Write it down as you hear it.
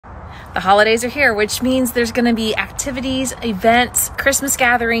The holidays are here, which means there's going to be activities, events, Christmas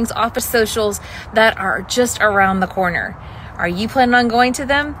gatherings, office socials that are just around the corner. Are you planning on going to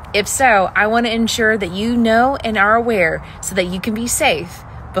them? If so, I want to ensure that you know and are aware so that you can be safe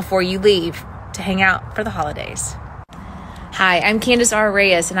before you leave to hang out for the holidays. Hi, I'm Candice R.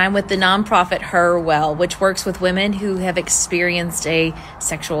 Reyes, and I'm with the nonprofit Her Well, which works with women who have experienced a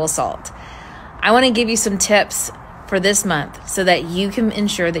sexual assault. I want to give you some tips for this month so that you can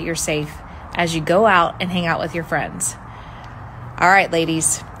ensure that you're safe as you go out and hang out with your friends. All right,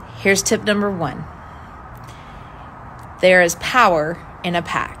 ladies, here's tip number 1. There is power in a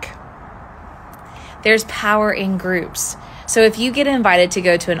pack. There's power in groups. So if you get invited to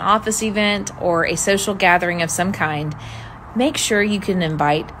go to an office event or a social gathering of some kind, make sure you can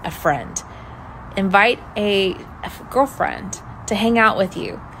invite a friend. Invite a girlfriend to hang out with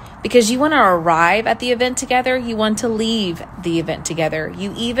you because you want to arrive at the event together. You want to leave the event together.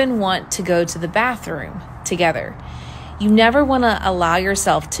 You even want to go to the bathroom together. You never want to allow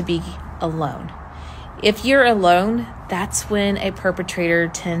yourself to be alone. If you're alone, that's when a perpetrator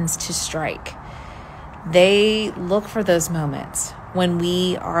tends to strike. They look for those moments when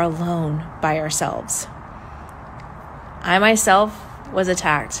we are alone by ourselves. I myself was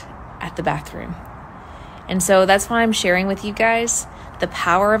attacked at the bathroom. And so that's why I'm sharing with you guys, the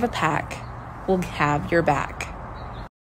power of a pack will have your back.